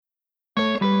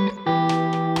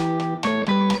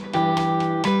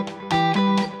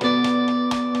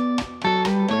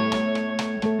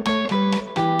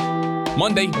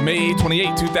Monday, May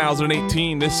 28,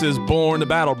 2018. This is Born to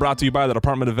Battle, brought to you by the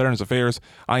Department of Veterans Affairs.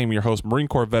 I am your host, Marine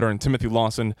Corps veteran Timothy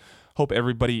Lawson. Hope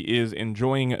everybody is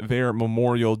enjoying their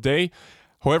Memorial Day.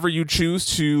 However you choose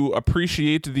to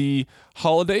appreciate the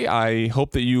holiday, I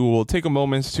hope that you will take a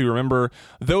moment to remember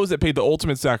those that paid the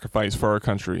ultimate sacrifice for our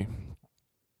country.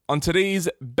 On today's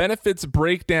Benefits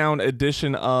Breakdown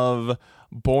edition of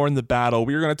Born the Battle,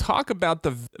 we are going to talk about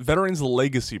the Veterans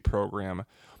Legacy Program.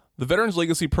 The Veterans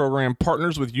Legacy Program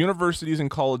partners with universities and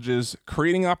colleges,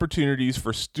 creating opportunities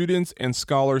for students and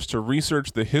scholars to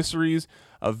research the histories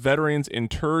of veterans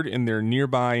interred in their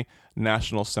nearby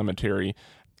national cemetery.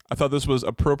 I thought this was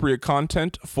appropriate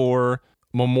content for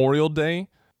Memorial Day.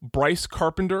 Bryce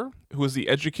Carpenter, who is the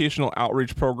Educational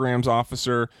Outreach Programs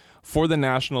Officer for the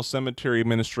National Cemetery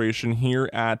Administration here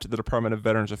at the Department of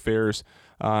Veterans Affairs,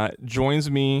 joins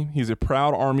me. He's a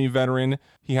proud Army veteran.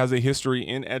 He has a history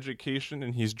in education,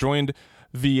 and he's joined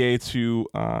VA to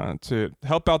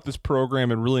help out this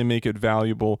program and really make it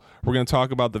valuable. We're going to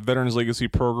talk about the Veterans Legacy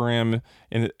Program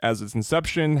as its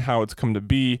inception, how it's come to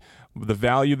be, the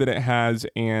value that it has,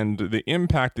 and the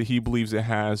impact that he believes it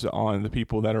has on the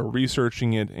people that are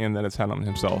researching it and that it's had on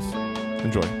himself.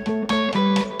 Enjoy.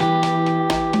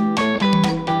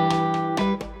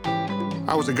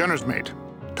 I was a gunner's mate,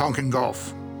 Tonkin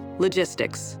Gulf.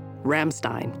 Logistics,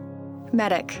 Ramstein.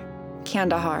 Medic,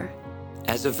 Kandahar.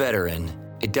 As a veteran,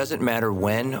 it doesn't matter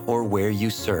when or where you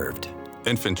served.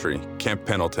 Infantry, Camp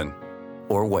Pendleton.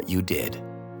 Or what you did.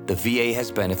 The VA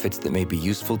has benefits that may be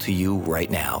useful to you right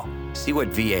now. See what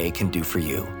VA can do for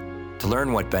you. To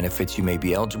learn what benefits you may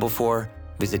be eligible for,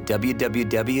 visit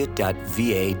www.va.gov.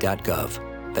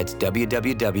 That's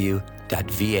www.va.gov.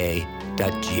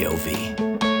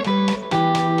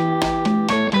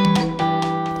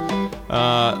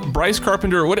 Bryce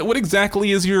Carpenter, what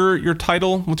exactly is your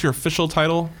title? What's your official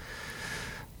title?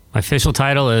 My official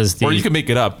title is or you can make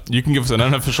it up. You can give us an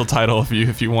unofficial title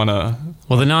if you want to.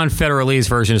 Well, the non-federalese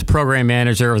version is Program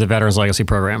Manager of the Veterans Legacy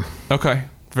Program. Okay,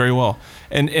 very well.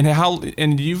 And I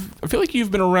feel like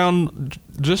you've been around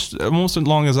just almost as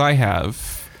long as I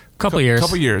have. Couple years,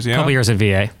 yeah. Couple years at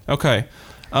VA. Okay.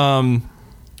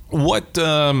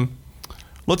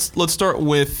 Let's start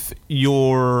with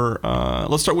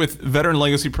Veteran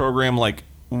Legacy Program, like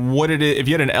what it is. If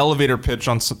you had an elevator pitch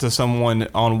to someone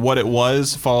on what it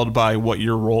was, followed by what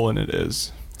your role in it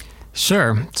is.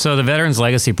 Sure. So the Veterans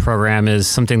Legacy Program is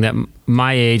something that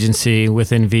my agency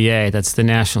within VA, that's the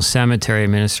National Cemetery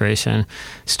Administration,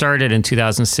 started in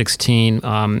 2016.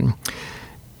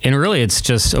 And really, it's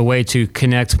just a way to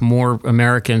connect more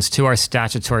Americans to our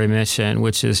statutory mission,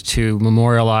 which is to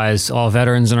memorialize all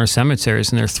veterans in our cemeteries.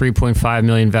 And there are 3.5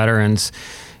 million veterans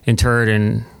interred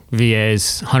in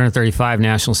VA's 135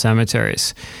 national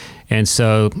cemeteries. And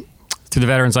so through the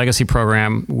Veterans Legacy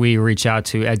Program, we reach out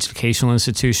to educational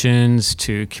institutions,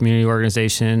 to community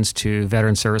organizations, to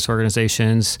veteran service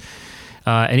organizations,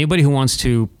 anybody who wants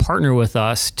to partner with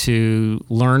us to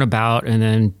learn about and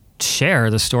then share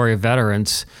the story of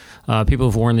veterans, people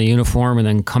who've worn the uniform and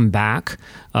then come back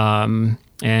and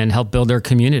help build their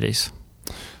communities.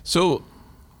 So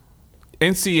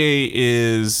NCA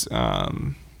is,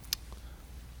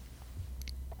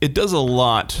 it does a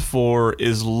lot for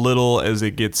as little as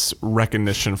it gets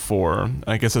recognition for.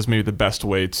 I guess that's maybe the best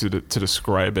way to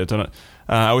describe it. And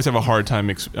I always have a hard time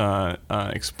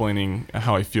explaining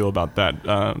how I feel about that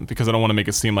because I don't want to make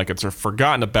it seem like it's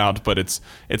forgotten about, but it's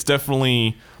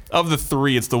definitely, of the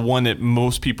three, it's the one that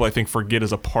most people I think forget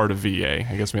as a part of VA.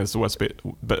 I guess maybe that's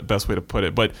the best way to put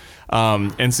it. But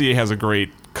NCA has a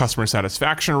great customer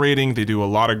satisfaction rating. They do a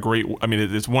lot of great,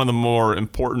 it's one of the more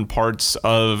important parts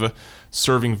of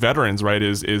serving veterans, right,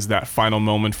 is that final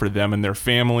moment for them and their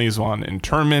families on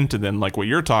interment, and then like what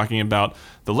you're talking about,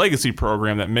 the legacy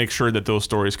program that makes sure that those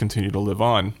stories continue to live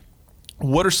on.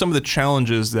 What are some of the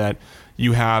challenges that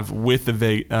you have with the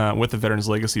Veterans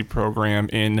Legacy Program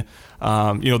in,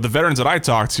 the veterans that I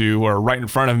talk to are right in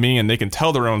front of me and they can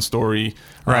tell their own story,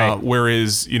 right?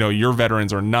 Whereas, your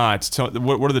veterans are not. So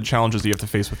what are the challenges that you have to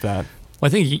face with that? Well,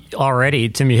 I think already,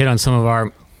 Tim, you hit on some of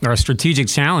our strategic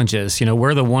challenges.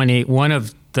 We're the one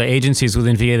of the agencies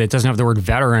within VA that doesn't have the word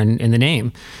veteran in the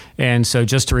name. And so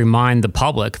just to remind the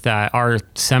public that our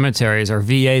cemeteries, our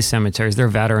VA cemeteries, they're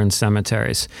veteran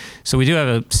cemeteries. So we do have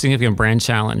a significant brand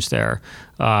challenge there.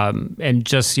 And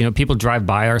just, people drive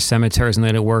by our cemeteries and they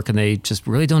go to work and they just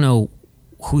really don't know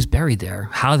who's buried there,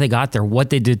 how they got there, what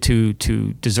they did to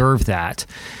deserve that.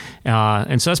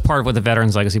 And so that's part of what the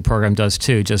Veterans Legacy Program does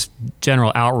too, just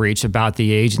general outreach about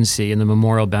the agency and the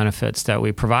memorial benefits that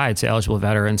we provide to eligible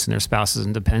veterans and their spouses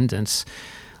and dependents.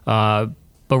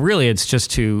 But really, it's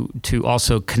just to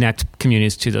also connect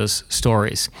communities to those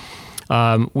stories.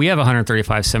 We have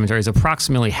 135 cemeteries.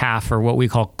 Approximately half are what we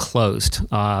call closed.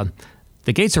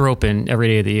 The gates are open every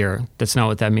day of the year. That's not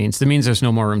what that means. That means there's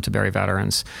no more room to bury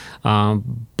veterans.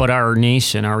 But our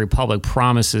nation, our republic,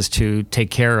 promises to take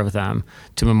care of them,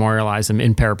 to memorialize them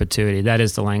in perpetuity. That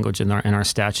is the language in our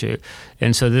statute.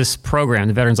 And so this program,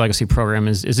 the Veterans Legacy Program,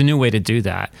 is a new way to do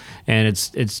that. And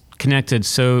it's connected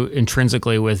so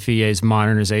intrinsically with VA's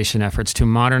modernization efforts to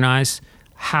modernize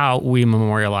how we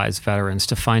memorialize veterans,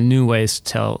 to find new ways to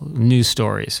tell new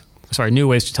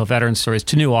ways to tell veteran stories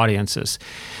to new audiences.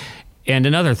 And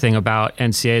another thing about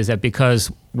NCA is that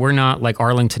because we're not like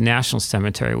Arlington National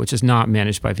Cemetery, which is not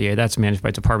managed by VA, that's managed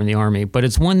by Department of the Army, but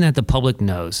it's one that the public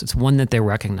knows. It's one that they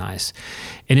recognize.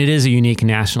 And it is a unique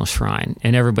national shrine,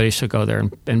 and everybody should go there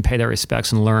and pay their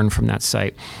respects and learn from that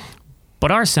site.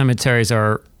 But our cemeteries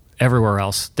are everywhere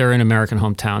else. They're in American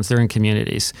hometowns. They're in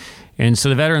communities. And so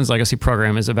the Veterans Legacy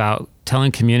Program is about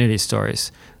telling community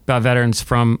stories about veterans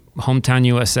from hometown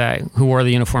USA who wore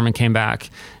the uniform and came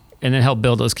back, and then help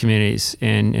build those communities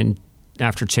and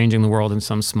after changing the world in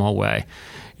some small way.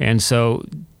 And so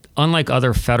unlike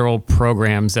other federal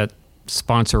programs that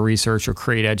sponsor research or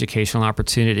create educational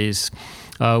opportunities,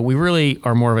 we really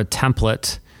are more of a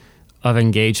template of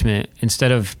engagement.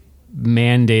 Instead of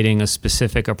mandating a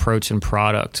specific approach and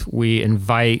product, we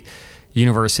invite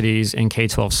universities and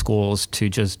K-12 schools to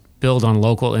just build on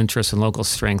local interests and local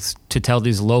strengths to tell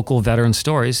these local veteran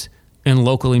stories in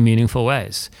locally meaningful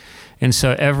ways. And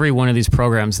so every one of these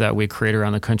programs that we create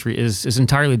around the country is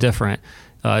entirely different.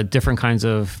 Different kinds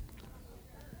of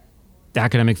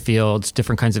academic fields,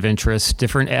 different kinds of interests,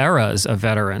 different eras of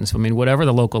veterans. I mean, whatever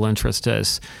the local interest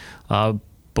is.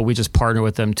 But we just partner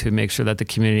with them to make sure that the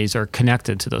communities are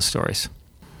connected to those stories.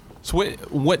 So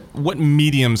what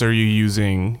mediums are you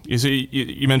using?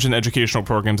 You mentioned educational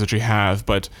programs that you have,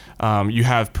 but you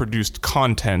have produced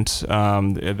content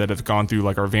that have gone through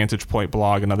like our Vantage Point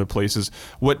blog and other places.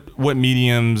 What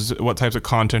mediums, what types of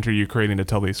content are you creating to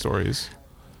tell these stories?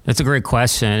 That's a great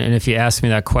question. And if you ask me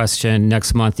that question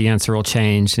next month, the answer will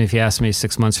change. And if you ask me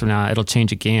 6 months from now, it'll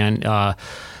change again.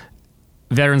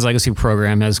 Veterans Legacy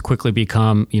Program has quickly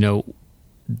become,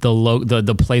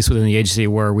 the place within the agency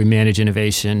where we manage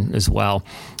innovation as well.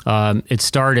 It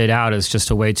started out as just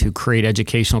a way to create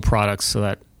educational products so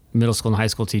that middle school and high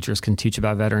school teachers can teach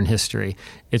about veteran history.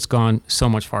 It's gone so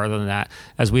much farther than that.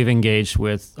 As we've engaged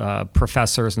with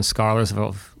professors and scholars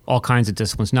of all kinds of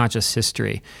disciplines, not just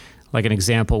history. Like an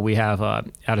example, we have out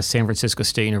of San Francisco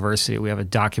State University, we have a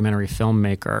documentary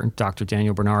filmmaker, Dr.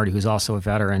 Daniel Bernardi, who's also a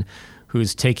veteran,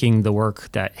 who's taking the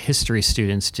work that history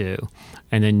students do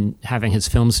and then having his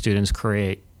film students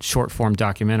create short-form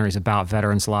documentaries about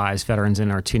veterans' lives, veterans in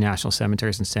our 2 national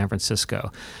cemeteries in San Francisco.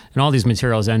 And all these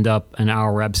materials end up on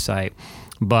our website,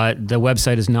 but the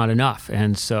website is not enough.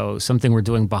 And so something we're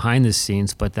doing behind the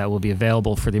scenes, but that will be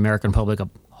available for the American public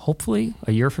hopefully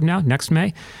a year from now, next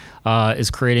May, is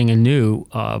creating a new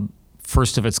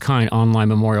first of its kind online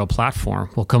memorial platform.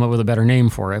 We'll come up with a better name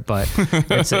for it, but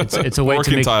it's a way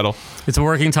to make title. It's a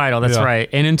working title. That's yeah. right,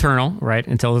 and internal, right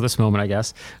until this moment, I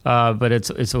guess. But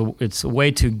it's a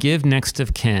way to give next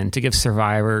of kin, to give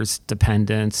survivors,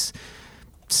 dependents,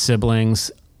 siblings,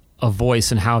 a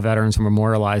voice in how veterans are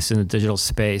memorialized in the digital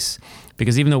space.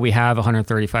 Because even though we have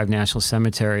 135 national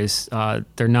cemeteries,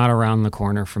 they're not around the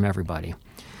corner from everybody.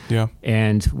 Yeah.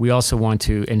 And we also want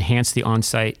to enhance the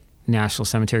on-site national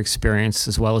cemetery experience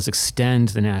as well as extend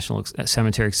the national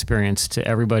cemetery experience to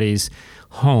everybody's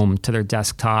home, to their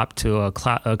desktop, to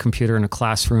a computer in a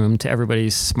classroom, to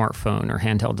everybody's smartphone or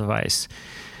handheld device.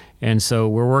 And so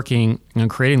we're working on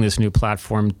creating this new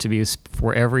platform to be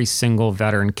where every single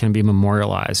veteran can be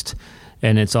memorialized.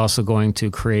 And it's also going to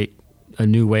create a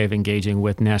new way of engaging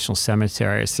with national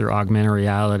cemeteries through augmented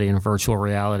reality and virtual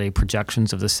reality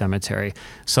projections of the cemetery,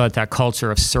 so that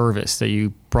culture of service that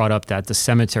you brought up that the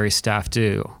cemetery staff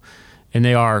do, and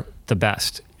they are the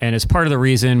best. And it's part of the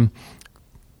reason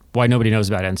why nobody knows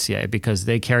about NCA, because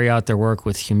they carry out their work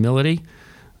with humility,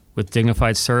 with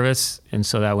dignified service, and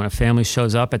so that when a family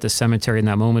shows up at the cemetery in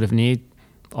that moment of need,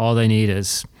 all they need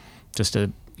is just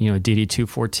a DD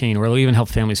 214, or they'll even help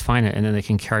families find it, and then they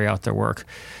can carry out their work.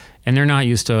 And they're not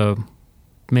used to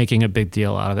making a big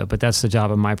deal out of it, but that's the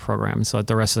job of my program, so that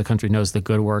the rest of the country knows the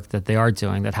good work that they are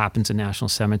doing that happens in national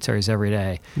cemeteries every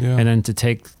day. Yeah. And then to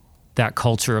take that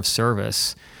culture of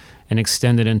service and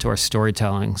extend it into our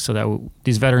storytelling so that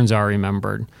these veterans are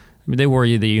remembered. I mean, they wore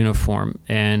the uniform,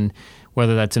 and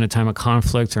whether that's in a time of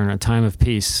conflict or in a time of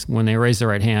peace, when they raise their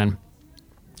right hand,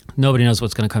 nobody knows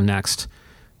what's going to come next.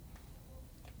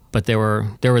 but they were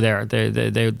there.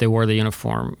 They wore the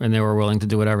uniform, and they were willing to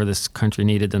do whatever this country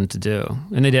needed them to do,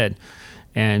 and they did.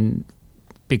 And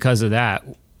because of that,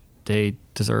 they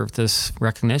deserve this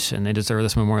recognition. They deserve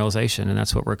this memorialization, and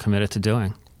that's what we're committed to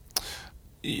doing.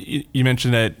 You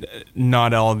mentioned that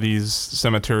not all of these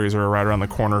cemeteries are right around the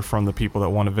corner from the people that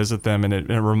want to visit them, and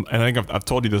I think I've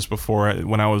told you this before.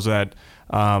 When I was at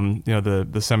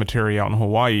the cemetery out in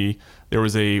Hawaii, there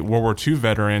was a World War II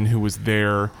veteran who was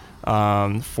there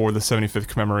for the 75th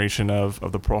commemoration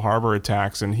of the Pearl Harbor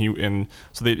attacks, and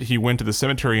he went to the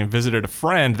cemetery and visited a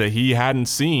friend that he hadn't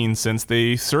seen since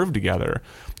they served together,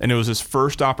 and it was his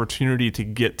first opportunity to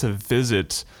get to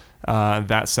visit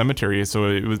that cemetery. So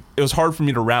it was hard for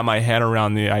me to wrap my head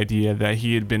around the idea that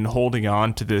he had been holding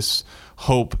on to this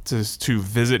hope to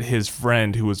visit his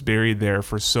friend who was buried there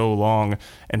for so long,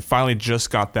 and finally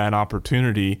just got that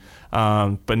opportunity.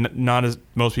 But not as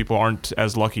most people aren't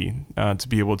as lucky to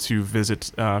be able to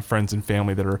visit friends and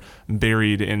family that are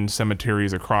buried in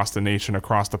cemeteries across the nation,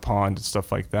 across the pond, and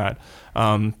stuff like that.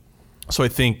 So I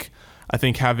think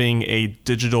having a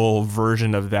digital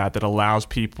version of that allows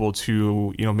people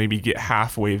to, maybe get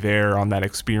halfway there on that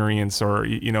experience, or,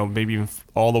 maybe even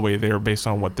all the way there based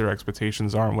on what their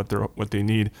expectations are and what they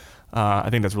need. I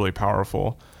think that's really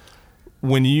powerful.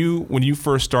 When you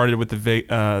first started with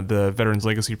the Veterans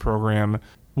Legacy Program,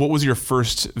 what was your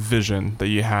first vision that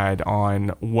you had on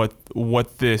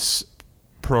what this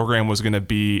program was going to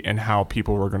be and how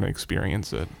people were going to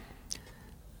experience it?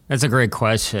 That's a great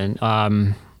question.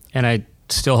 And I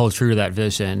still hold true to that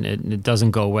vision. It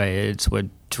doesn't go away. It's what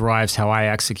drives how I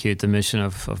execute the mission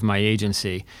of my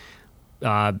agency.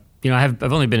 I've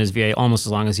only been as VA almost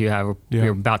as long as you have. Yeah.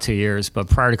 We're about 2 years. But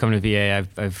prior to coming to VA,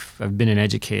 I've been an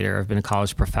educator. I've been a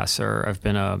college professor. I've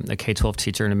been a K-12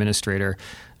 teacher and administrator.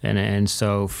 And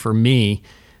so for me,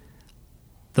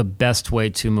 the best way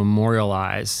to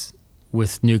memorialize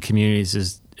with new communities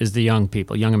is the young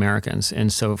people, young Americans.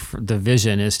 And so the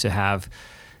vision is to have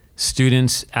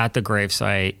students at the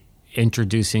gravesite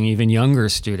introducing even younger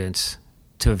students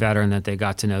to a veteran that they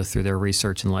got to know through their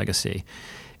research and legacy.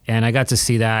 And I got to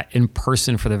see that in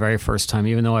person for the very first time,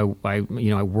 even though I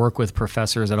work with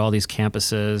professors at all these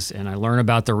campuses and I learn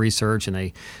about the research,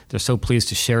 and they're so pleased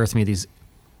to share with me these,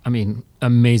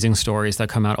 amazing stories that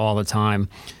come out all the time.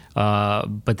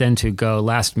 But then to go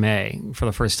last May for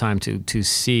the first time to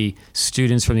see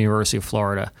students from the University of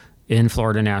Florida in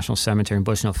Florida National Cemetery in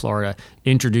Bushnell, Florida,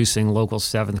 introducing local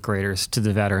 7th graders to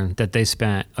the veteran that they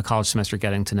spent a college semester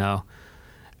getting to know.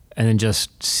 And then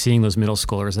just seeing those middle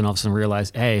schoolers and all of a sudden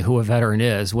realize, hey, who a veteran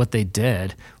is, what they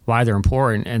did, why they're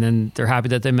important. And then they're happy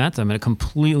that they met them. And it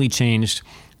completely changed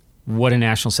what a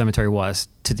national cemetery was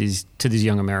to these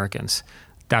young Americans.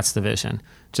 That's the vision,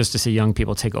 just to see young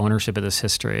people take ownership of this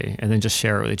history and then just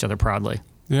share it with each other proudly.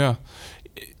 Yeah.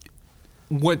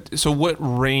 What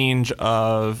range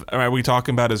of, are we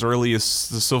talking about as early as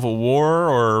the Civil War,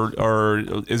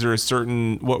 or is there a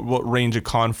certain, what range of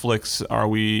conflicts are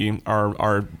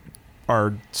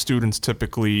students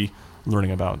typically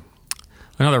learning about?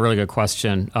 Another really good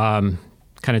question. Kind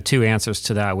of two answers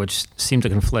to that, which seem to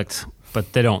conflict,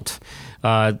 but they don't.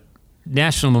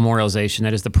 National memorialization,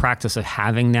 that is the practice of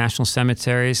having national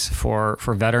cemeteries for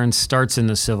veterans, starts in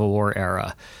the Civil War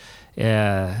era.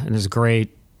 And there's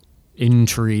great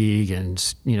intrigue and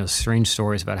strange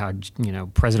stories about how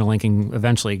President Lincoln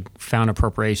eventually found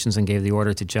appropriations and gave the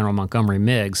order to General Montgomery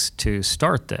Meigs to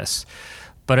start this.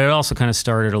 But it also kind of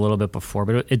started a little bit before,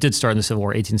 but it did start in the Civil War,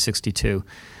 1862.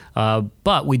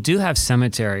 But we do have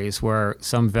cemeteries where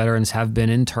some veterans have been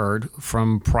interred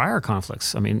from prior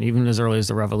conflicts. Even as early as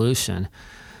the Revolution.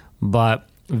 But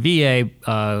VA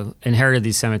inherited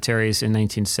these cemeteries in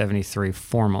 1973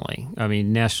 formally.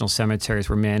 National cemeteries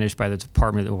were managed by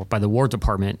the War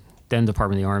Department, then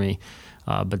Department of the Army,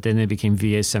 but then they became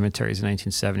VA cemeteries in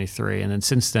 1973. And then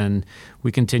since then,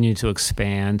 we continue to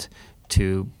expand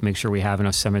to make sure we have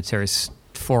enough cemeteries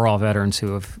for all veterans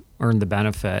who have earned the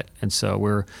benefit. And so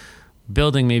we're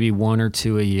building maybe 1 or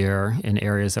 2 a year in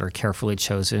areas that are carefully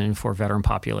chosen for veteran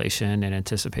population and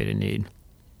anticipated need.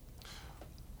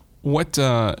 What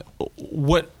do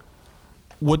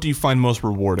you find most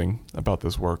rewarding about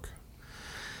this work?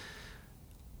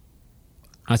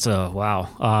 That's wow.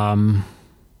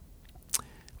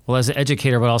 Well, as an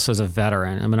educator, but also as a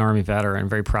veteran, I'm an Army veteran,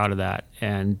 very proud of that.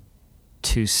 And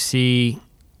to see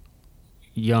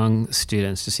young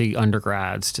students, to see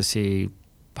undergrads, to see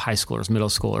high schoolers, middle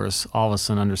schoolers, all of a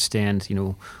sudden understand,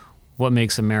 what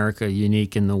makes America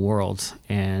unique in the world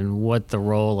and what the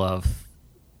role of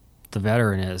the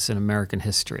veteran is in American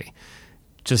history,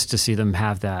 just to see them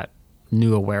have that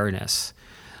new awareness.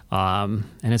 And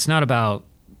it's not about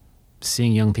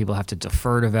seeing young people have to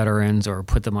defer to veterans or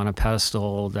put them on a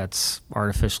pedestal that's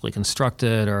artificially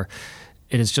constructed, or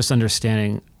it is just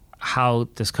understanding how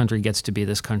this country gets to be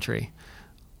this country,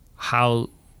 how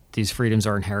these freedoms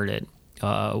are inherited,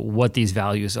 what these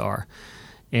values are.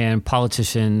 And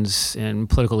politicians and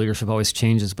political leadership always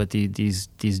changes, but these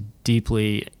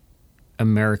deeply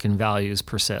American values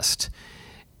persist.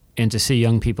 And to see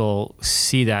young people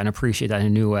see that and appreciate that in a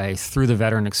new way through the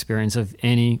veteran experience of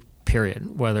any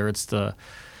period, whether it's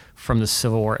from the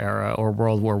Civil War era or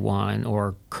World War I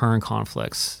or current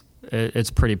conflicts,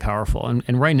 it's pretty powerful.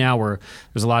 And right now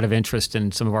there's a lot of interest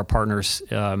in some of our partners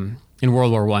in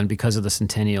World War I because of the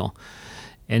centennial.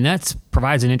 And that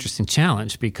provides an interesting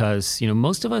challenge because,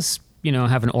 most of us,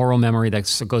 have an oral memory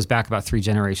that goes back about 3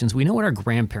 generations. We know what our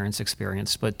grandparents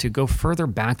experienced, but to go further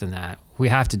back than that, we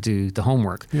have to do the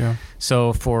homework. Yeah.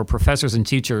 So for professors and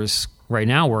teachers right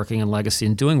now working in legacy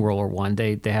and doing World War I,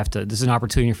 they have to, this is an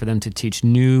opportunity for them to teach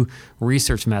new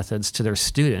research methods to their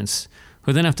students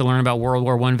who then have to learn about World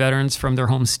War I veterans from their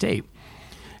home state.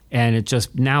 And it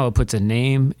puts a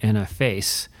name and a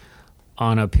face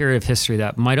on a period of history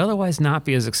that might otherwise not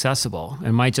be as accessible.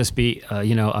 It might just be,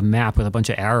 a map with a bunch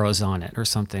of arrows on it or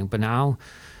something. But now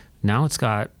it's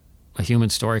got a human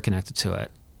story connected to it.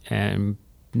 And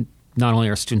not only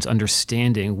are students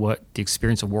understanding what the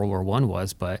experience of World War I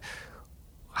was, but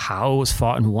how it was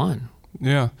fought and won.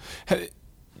 Yeah.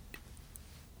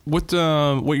 What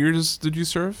years did you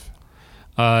serve?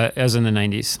 As in the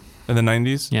 90s. In the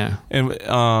 90s? Yeah.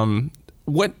 And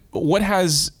what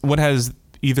has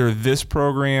either this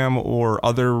program or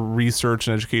other research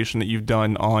and education that you've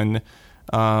done on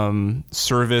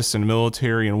service and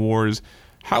military and wars,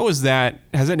 has that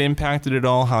impacted at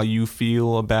all how you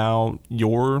feel about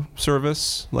your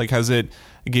service? Like, has it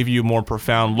give you a more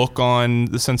profound look on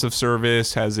the sense of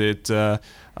service? Has it, you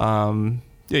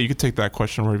could take that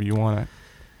question wherever you want it.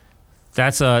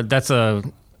 That's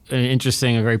an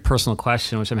interesting and very personal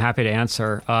question, which I'm happy to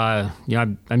answer.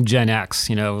 I'm Gen X,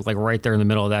 like right there in the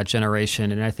middle of that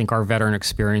generation, and I think our veteran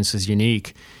experience is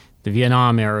unique. The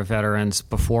Vietnam era veterans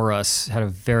before us had a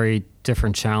very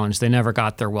different challenge. They never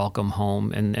got their welcome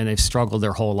home, and they've struggled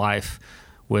their whole life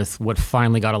with what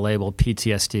finally got a label,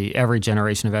 PTSD. Every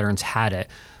generation of veterans had it,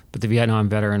 but the Vietnam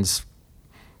veterans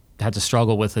had to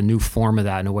struggle with a new form of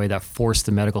that in a way that forced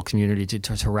the medical community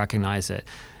to recognize it.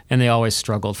 And they always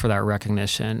struggled for that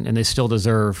recognition, and they still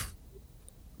deserve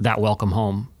that welcome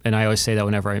home. And I always say that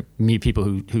whenever I meet people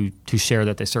who share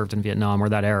that they served in Vietnam or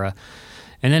that era.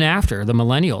 And then after, the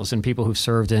millennials and people who've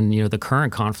served in the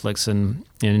current conflicts in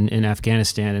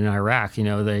Afghanistan and Iraq,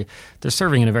 they're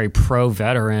serving in a very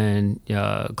pro-veteran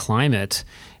climate,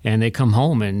 and they come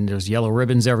home and there's yellow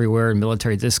ribbons everywhere and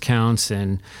military discounts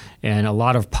and a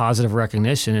lot of positive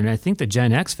recognition. And I think the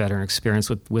Gen X veteran experience,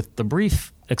 with the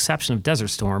brief exception of Desert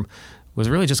Storm, was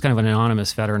really just kind of an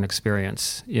anonymous veteran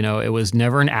experience. It was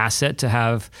never an asset to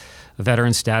have a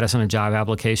veteran status on a job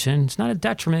application. It's not a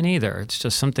detriment either. It's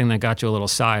just something that got you a little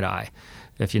side eye,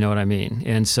 if you know what I mean.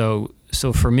 And so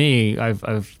for me,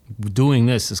 I've doing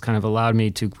this has kind of allowed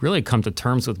me to really come to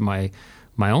terms with my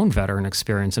own veteran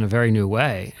experience in a very new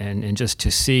way, and just to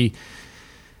see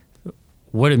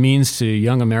what it means to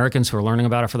young Americans who are learning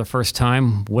about it for the first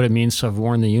time, what it means to have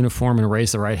worn the uniform and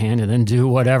raised the right hand and then do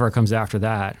whatever comes after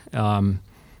that.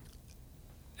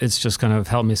 It's just kind of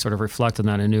helped me sort of reflect on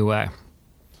that in a new way.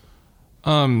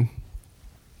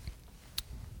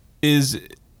 Is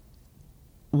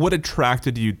what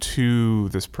attracted you to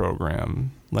this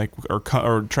program,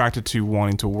 or attracted to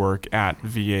wanting to work at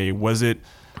VA? Was it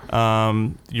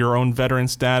your own veteran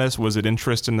status? Was it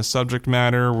interest in the subject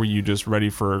matter? Were you just ready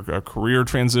for a career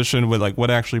transition? What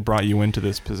actually brought you into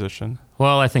this position?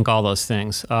 Well, I think all those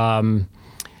things. But,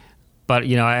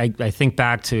 I think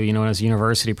back to, when I was a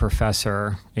university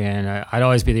professor, and I'd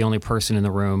always be the only person in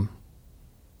the room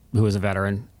who was a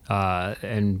veteran.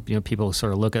 And people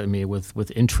sort of look at me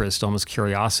with interest, almost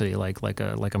curiosity, like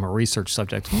I'm a research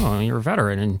subject. Oh, you're a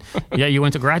veteran, and yeah, you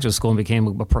went to graduate school and became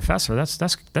a professor.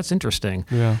 That's interesting.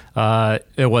 Yeah,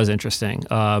 it was interesting.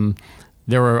 I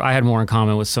had more in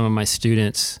common with some of my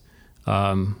students,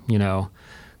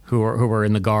 who were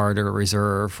in the Guard or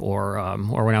Reserve, or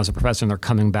when I was a professor and they're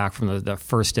coming back from the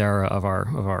first era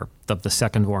of the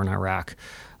second war in Iraq,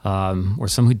 or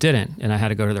some who didn't, and I had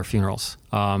to go to their funerals.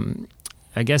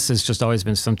 I guess it's just always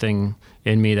been something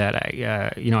in me that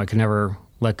I could never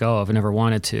let go of and never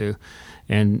wanted to,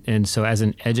 and so as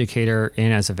an educator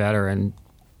and as a veteran,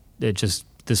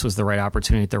 this was the right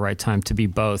opportunity at the right time to be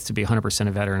both, to be 100%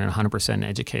 a veteran and 100% an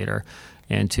educator,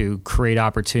 and to create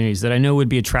opportunities that I know would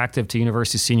be attractive to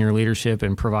university senior leadership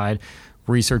and provide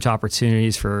research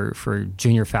opportunities for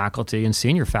junior faculty and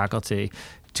senior faculty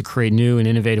to create new and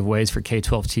innovative ways for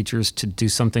K-12 teachers to do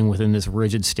something within this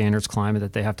rigid standards climate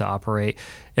that they have to operate,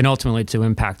 and ultimately to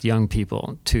impact young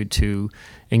people to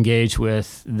engage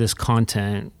with this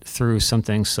content through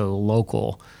something so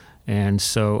local and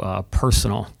so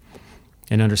personal,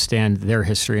 and understand their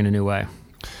history in a new way.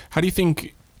 How do you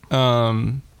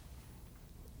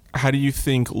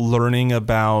think learning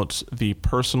about the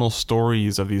personal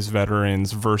stories of these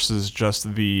veterans versus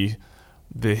just the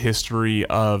history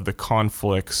of the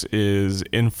conflicts is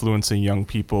influencing young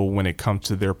people when it comes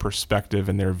to their perspective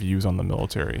and their views on the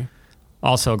military?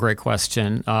 Also a great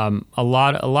question. A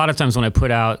lot of times when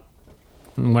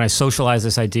I socialize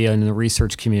this idea in the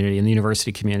research community, in the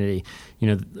university community,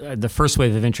 the first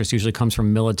wave of interest usually comes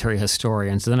from military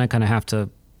historians. So then I kind of have to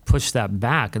push that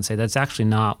back and say that's actually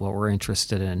not what we're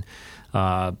interested in.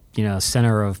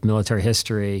 Center of Military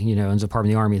History, in the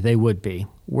Department of the Army, they would be.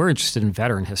 We're interested in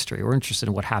veteran history. We're interested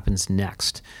in what happens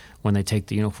next when they take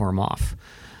the uniform off.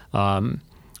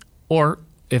 Or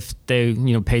if they,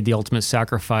 paid the ultimate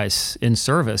sacrifice in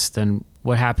service, then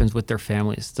what happens with their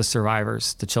families, the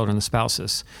survivors, the children, the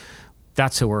spouses?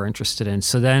 That's who we're interested in.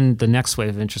 So then the next wave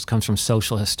of interest comes from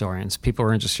social historians. People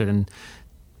are interested in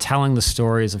telling the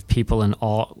stories of people in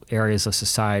all areas of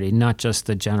society, not just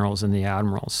the generals and the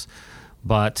admirals,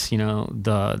 but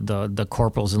the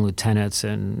corporals and lieutenants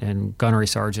and gunnery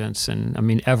sergeants,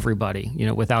 and everybody,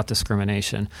 without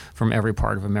discrimination, from every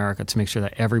part of America, to make sure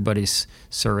that everybody's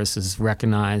service is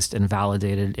recognized and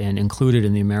validated and included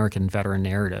in the American veteran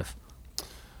narrative.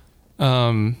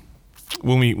 When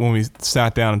we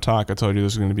sat down and talked, I told you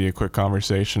this was going to be a quick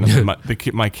conversation. And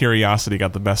my curiosity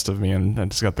got the best of me, and I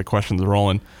just got the questions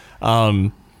rolling.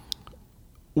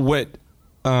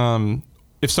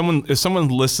 If someone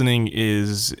listening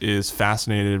is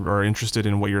fascinated or interested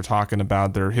in what you're talking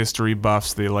about, they're history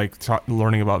buffs, they like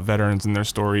learning about veterans and their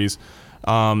stories.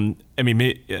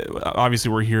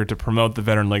 Obviously we're here to promote the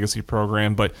Veteran Legacy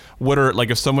Program, but what are,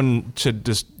 if someone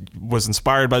was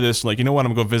inspired by this, I'm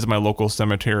gonna go visit my local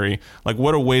cemetery,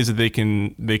 what are ways that they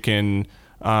can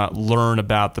learn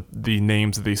about the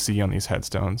names that they see on these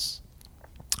headstones?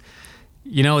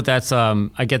 That's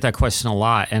I get that question a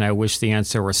lot, and I wish the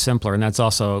answer were simpler, and that's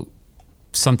also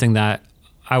something that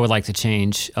I would like to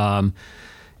change.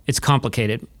 It's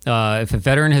complicated. If a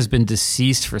veteran has been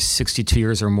deceased for 62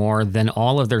 years or more, then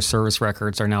all of their service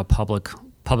records are now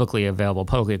publicly available,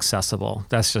 publicly accessible.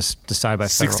 That's just decided by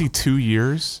federal. 62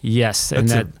 years? Yes.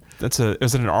 Is it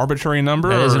an arbitrary number?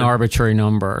 That is an arbitrary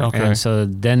number. Okay. And so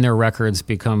then their records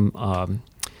become,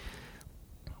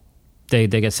 they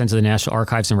get sent to the National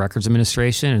Archives and Records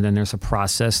Administration, and then there's a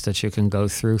process that you can go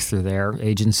through their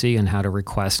agency and how to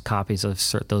request copies of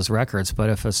those records. But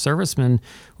if a serviceman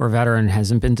or veteran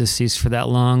hasn't been deceased for that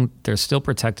long, they're still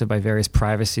protected by various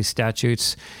privacy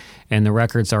statutes, and the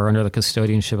records are under the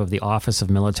custodianship of the Office of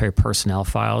Military Personnel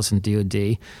Files and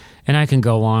DoD. And I can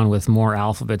go on with more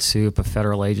alphabet soup of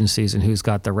federal agencies and who's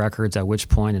got the records at which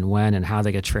point and when and how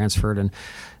they get transferred. And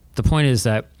the point is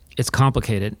that it's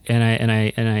complicated, and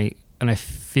I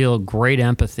feel great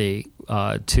empathy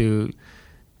to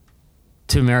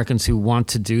Americans who want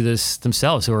to do this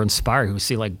themselves, who are inspired, who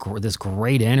see this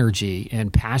great energy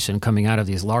and passion coming out of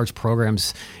these large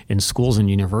programs in schools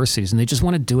and universities, and they just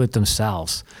want to do it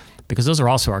themselves, because those are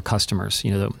also our customers.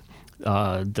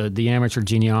 The amateur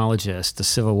genealogist, the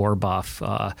Civil War buff,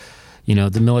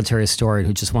 the military historian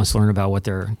who just wants to learn about what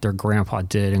their grandpa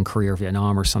did in Korea or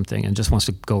Vietnam or something, and just wants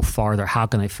to go farther. How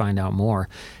can they find out more?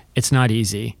 It's not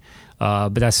easy.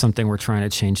 But that's something we're trying to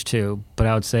change too. But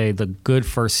I would say the good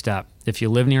first step, if you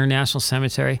live near a national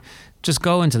cemetery, just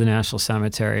go into the national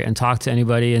cemetery and talk to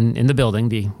anybody in the building,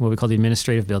 what we call the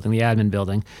administrative building, the admin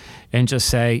building, and just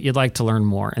say you'd like to learn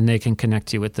more, and they can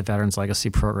connect you with the Veterans Legacy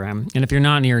Program. And if you're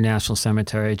not near a national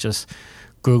cemetery, just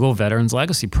Google Veterans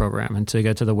Legacy Program until you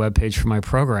get to the webpage for my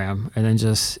program, and then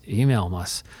just email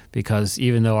us, because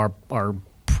even though our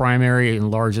primary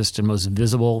and largest and most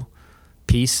visible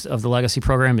piece of the legacy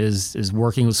program is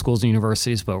working with schools and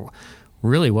universities, but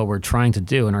really what we're trying to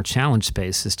do in our challenge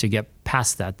space is to get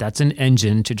past that. That's an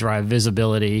engine to drive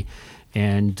visibility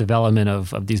and development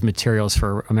of these materials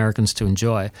for Americans to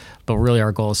enjoy. But really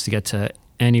our goal is to get to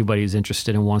anybody who's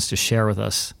interested and wants to share with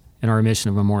us in our mission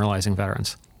of memorializing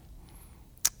veterans.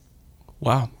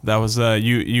 Wow, that was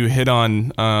you hit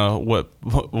on what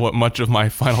much of my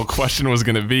final question was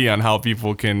going to be, on how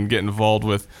people can get involved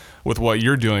with what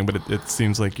you're doing, but it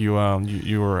seems like you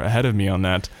were ahead of me on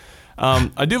that.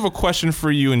 I do have a question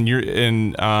for you, and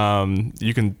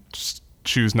you can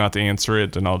choose not to answer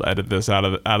it, and I'll edit this out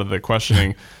of the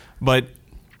questioning. But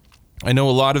I know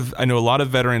a lot of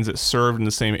veterans that served in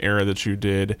the same era that you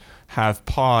did have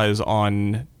pause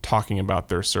on talking about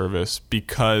their service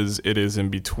because it is in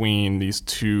between these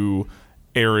two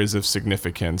eras of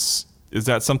significance. Is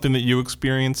that something that you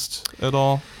experienced at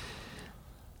all?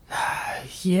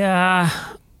 Yeah.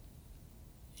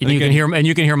 And you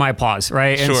can hear my pause,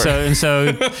 right? Sure. And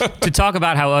so to talk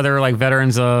about how other like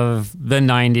veterans of the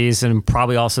 90s and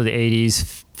probably also the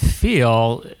 80s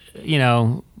feel,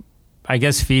 I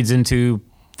guess feeds into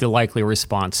the likely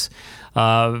response.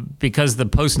 Because the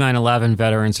post 9/11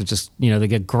 veterans are just, they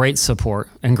get great support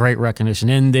and great recognition,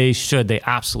 and they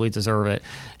absolutely deserve it.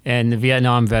 And the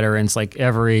Vietnam veterans, like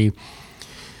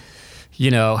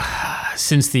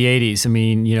since the 80s, I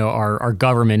mean, our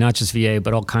government, not just VA,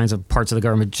 but all kinds of parts of the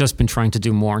government, just been trying to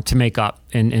do more to make up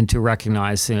and to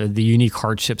recognize the unique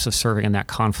hardships of serving in that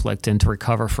conflict and to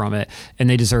recover from it. And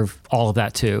they deserve all of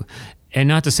that too. And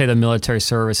not to say that military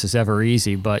service is ever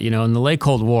easy, but, in the late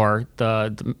Cold War,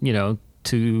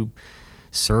 to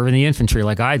serve in the infantry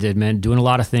like I did meant doing a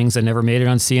lot of things that never made it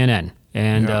on CNN.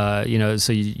 And,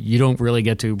 so you don't really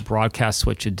get to broadcast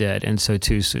what you did. And so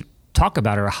to talk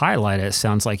about it or highlight it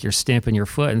sounds like you're stamping your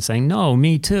foot and saying, no,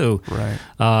 me too. Right.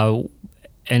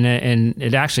 And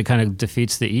it actually kind of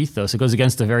defeats the ethos. It goes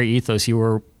against the very ethos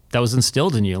that was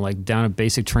instilled in you, like down at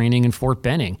basic training in Fort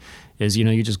Benning, is,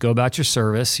 you just go about your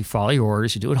service, you follow your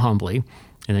orders, you do it humbly,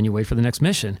 and then you wait for the next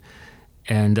mission.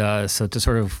 And so to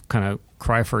sort of kind of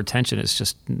cry for attention is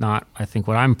just not, I think,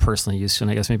 what I'm personally used to,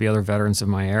 and I guess maybe other veterans of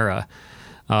my era.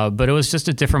 But it was just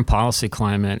a different policy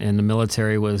climate, and the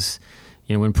military was,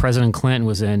 when President Clinton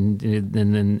was in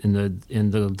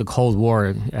the Cold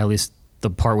War, at least the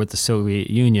part with the Soviet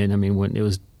Union, I mean, when it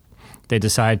was, they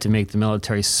decided to make the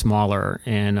military smaller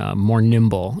and more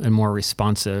nimble and more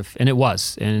responsive, and it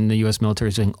was. And the U.S. military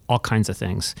is doing all kinds of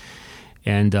things.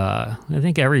 And I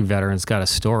think every veteran's got a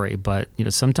story, but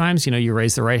sometimes you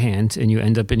raise the right hand and you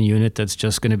end up in a unit that's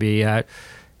just going to be at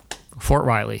Fort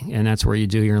Riley, and that's where you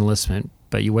do your enlistment.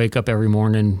 But you wake up every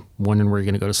morning wondering where you're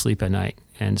going to go to sleep at night.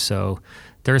 And so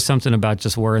there's something about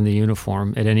just wearing the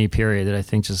uniform at any period that I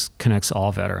think just connects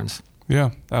all veterans.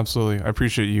 Yeah, absolutely. I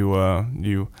appreciate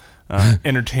you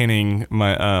entertaining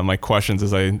my questions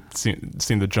as I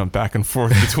seem to jump back and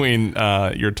forth between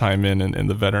your time in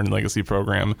the Veteran Legacy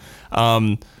Program.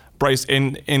 Bryce,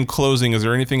 in closing, is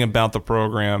there anything about the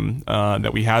program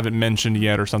that we haven't mentioned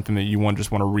yet, or something that you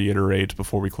just want to reiterate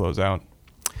before we close out?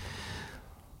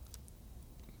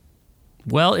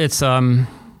 Well, it's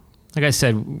like I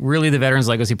said, really the Veterans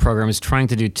Legacy Program is trying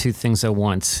to do two things at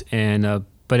once, and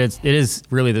but it is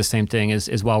really the same thing.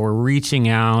 Is while we're reaching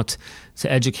out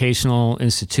to educational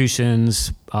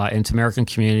institutions and to American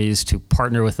communities to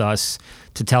partner with us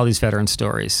to tell these veteran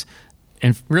stories.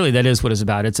 And really, that is what it's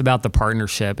about. It's about the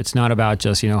partnership. It's not about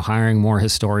just hiring more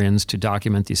historians to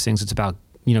document these things. It's about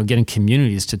getting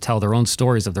communities to tell their own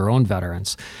stories of their own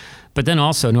veterans. But then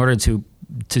also, in order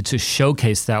to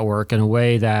showcase that work in a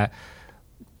way that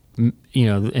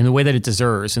in the way that it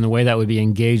deserves, in the way that would be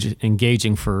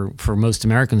engaging for most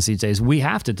Americans these days, we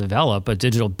have to develop a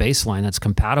digital baseline that's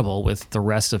compatible with the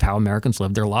rest of how Americans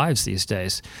live their lives these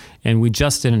days. And we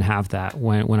just didn't have that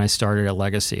when I started at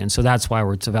Legacy. And so that's why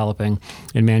we're developing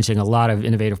and managing a lot of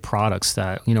innovative products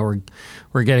that,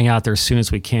 we're getting out there as soon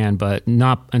as we can, but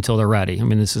not until they're ready. I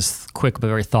mean, this is quick but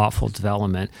very thoughtful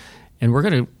development. And we're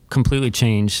going to completely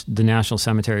change the National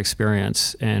Cemetery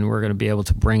experience, and we're going to be able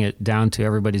to bring it down to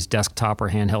everybody's desktop or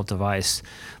handheld device.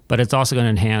 But it's also going to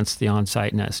enhance the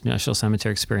on-site National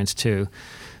Cemetery experience too.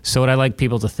 So what I like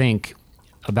people to think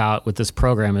about with this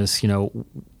program is,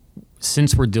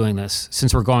 since we're doing this,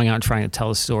 since we're going out and trying to tell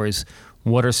the stories,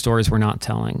 what are stories we're not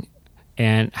telling?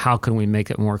 And how can we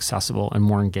make it more accessible and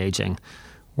more engaging?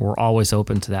 We're always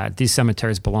open to that. These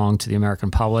cemeteries belong to the American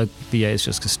public. VA is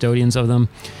just custodians of them.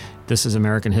 This is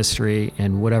American history,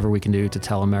 and whatever we can do to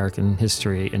tell American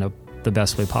history in the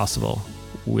best way possible,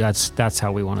 that's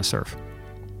how we want to serve.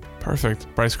 Perfect.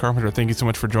 Bryce Carpenter, thank you so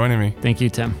much for joining me. Thank you,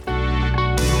 Tim.